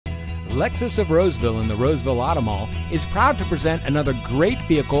Lexus of Roseville in the Roseville Automall is proud to present another great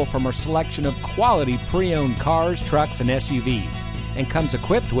vehicle from our selection of quality pre-owned cars, trucks, and SUVs, and comes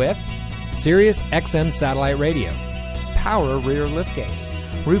equipped with Sirius XM satellite radio, power rear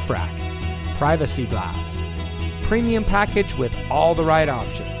liftgate, roof rack, privacy glass, premium package with all the right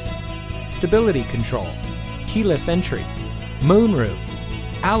options, stability control, keyless entry, moonroof,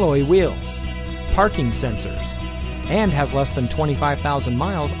 alloy wheels, parking sensors, and has less than 25,000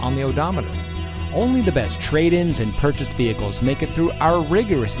 miles on the odometer. Only the best trade-ins and purchased vehicles make it through our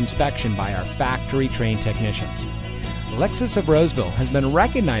rigorous inspection by our factory-trained technicians. Lexus of Roseville has been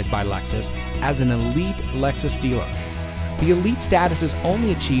recognized by Lexus as an elite Lexus dealer. The elite status is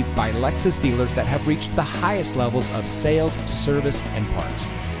only achieved by Lexus dealers that have reached the highest levels of sales, service, and parts.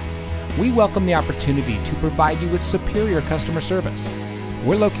 We welcome the opportunity to provide you with superior customer service.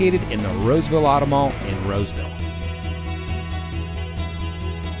 We're located in the Roseville Automall in Roseville.